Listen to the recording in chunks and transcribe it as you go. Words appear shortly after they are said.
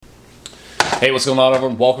Hey, what's going on,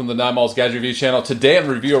 everyone? Welcome to the 9 Miles Gadget Review channel. Today I'm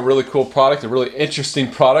going to review a really cool product, a really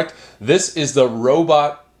interesting product. This is the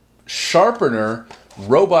robot sharpener.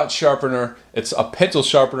 It's a pencil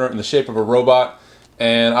sharpener in the shape of a robot.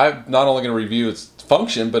 And I'm not only going to review its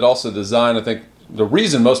function, but also design. I think the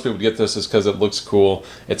reason most people get this is because it looks cool.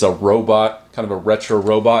 It's a robot, kind of a retro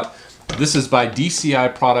robot. This is by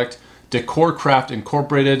DCI Product, Decorcraft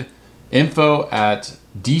Incorporated. Info at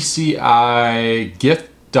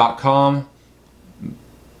DCIgift.com.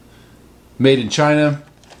 Made in China.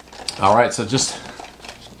 All right, so just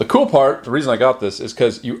the cool part, the reason I got this is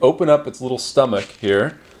because you open up its little stomach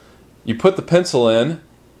here, you put the pencil in,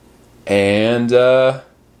 and yeah,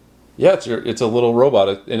 it's a little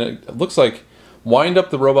robot, and it looks like wind up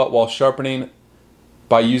the robot while sharpening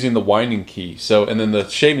by using the winding key. So, and then the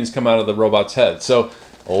shavings come out of the robot's head. So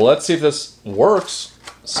let's see if this works.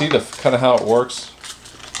 See the kind of how it works.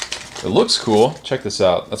 It looks cool. Check this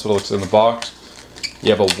out. That's what it looks in the box. You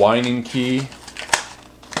have a winding key.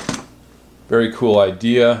 Very cool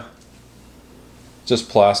idea. Just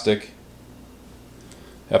plastic.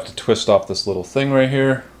 You have to twist off this little thing right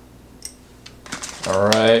here.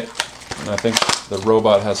 Alright. And I think the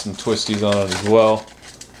robot has some twisties on it as well.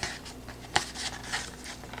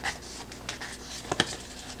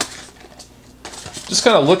 Just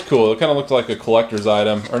kind of looked cool. It kind of looked like a collector's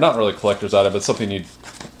item. Or not really a collector's item, but something you'd,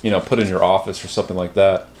 put in your office or something like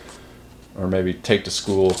that. Or maybe take to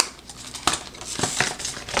school.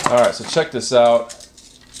 Alright, so check this out.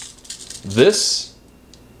 This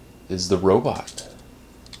is the robot.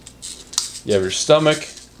 You have your stomach,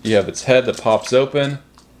 you have its head that pops open,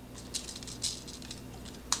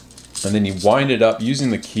 and then you wind it up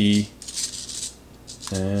using the key.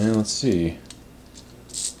 And let's see.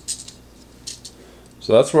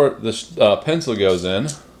 So that's where this pencil goes in.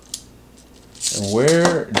 And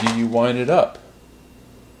where do you wind it up?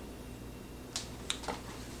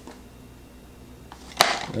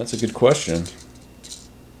 That's a good question.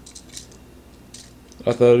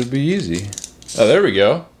 I thought it'd be easy. Oh, there we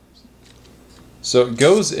go. So it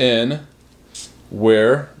goes in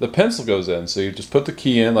where the pencil goes in. So you just put the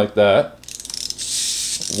key in like that.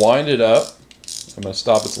 Wind it up. I'm going to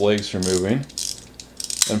stop its legs from moving.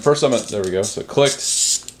 And first there we go. So it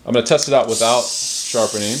clicked. I'm going to test it out without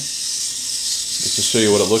sharpening, just to show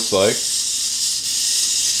you what it looks like.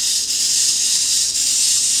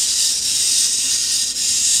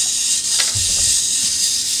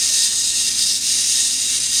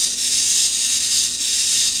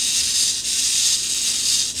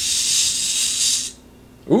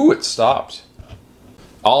 Ooh, it stopped.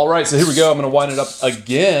 All right, so here we go. I'm going to wind it up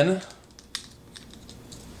again.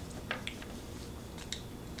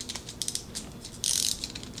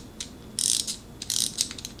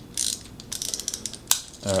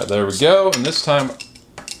 All right, there we go. And this time,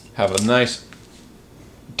 have a nice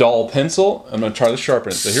dull pencil. I'm going to try to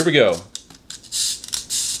sharpen it. So here we go.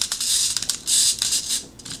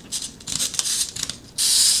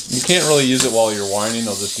 You can't really use it while you're winding.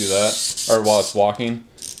 I'll just do that. Or while it's walking.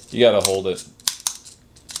 You gotta hold it.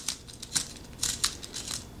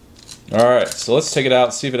 Alright, so let's take it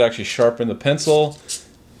out, see if it actually sharpened the pencil.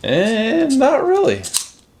 And not really.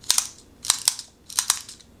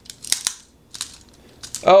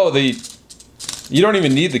 Oh, you don't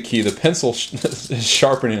even need the key. The pencil is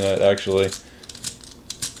sharpening it, actually.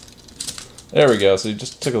 There we go. So you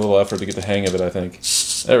just took a little effort to get the hang of it, I think.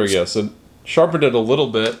 There we go. So sharpened it a little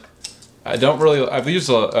bit. I've used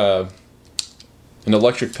an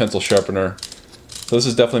electric pencil sharpener. So this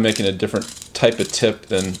is definitely making a different type of tip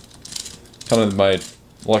than kind of my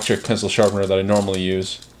electric pencil sharpener that I normally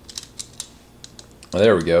use. Oh,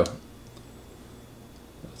 there we go.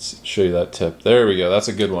 Let's show you that tip. There we go. That's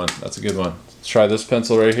a good one. That's a good one. Let's try this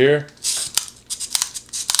pencil right here.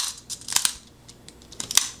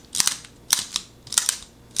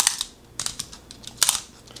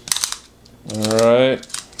 Alright.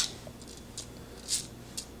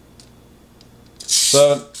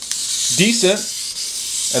 So, decent.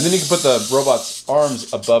 And then you can put the robot's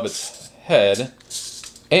arms above its head.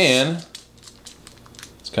 And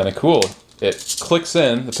it's kind of cool. It clicks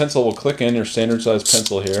in. The pencil will click in, your standard size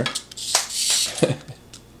pencil here.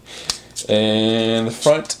 And the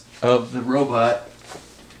front of the robot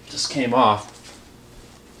just came off.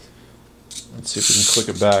 Let's see if we can click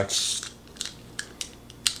it back.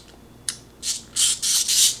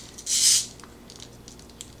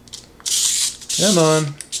 Come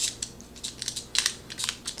on.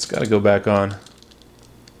 It's got to go back on.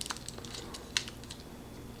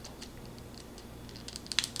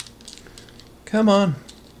 Come on.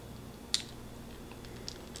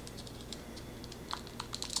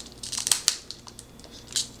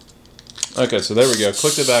 Okay, so there we go.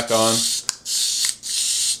 Clicked it back on.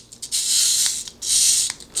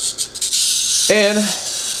 And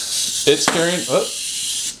it's carrying, oh,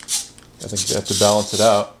 I think you have to balance it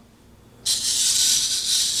out.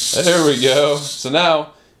 There we go. So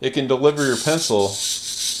now it can deliver your pencil,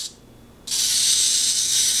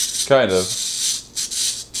 kind of.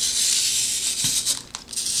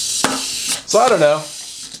 So I don't know.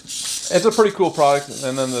 It's a pretty cool product.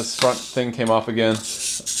 And then this front thing came off again.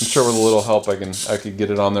 I'm sure with a little help I could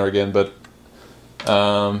get it on there again. But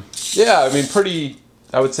yeah, I mean, pretty.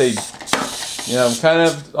 I would say, you know, kind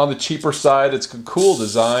of on the cheaper side. It's a cool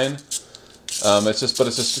design. It's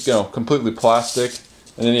just you know, completely plastic.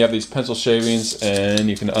 And then you have these pencil shavings, and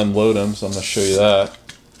you can unload them. So I'm going to show you that.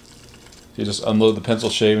 You just unload the pencil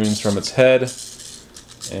shavings from its head,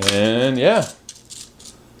 and yeah.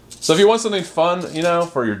 So if you want something fun, you know,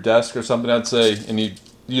 for your desk or something, I'd say, and you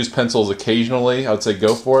use pencils occasionally, I would say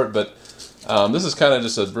go for it. But this is kind of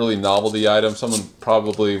just a really novelty item. Someone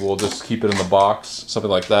probably will just keep it in the box,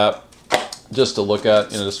 something like that, just to look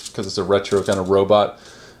at, you know, just because it's a retro kind of robot.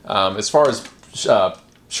 As far as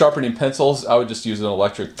sharpening pencils, I would just use an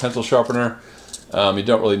electric pencil sharpener. You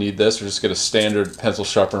don't really need this, or just get a standard pencil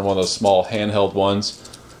sharpener, one of those small handheld ones.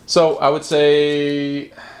 So I would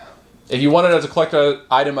say, if you want it as a collector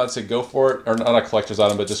item, I'd say go for it. Or not a collector's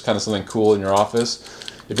item, but just kind of something cool in your office.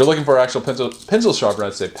 If you're looking for an actual pencil sharpener,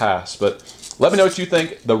 I'd say pass. But let me know what you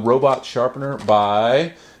think. The Robot Sharpener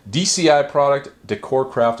by DCI Product,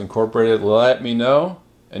 Decorcraft Incorporated. Let me know.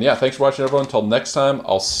 And yeah, thanks for watching, everyone. Until next time,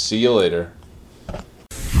 I'll see you later.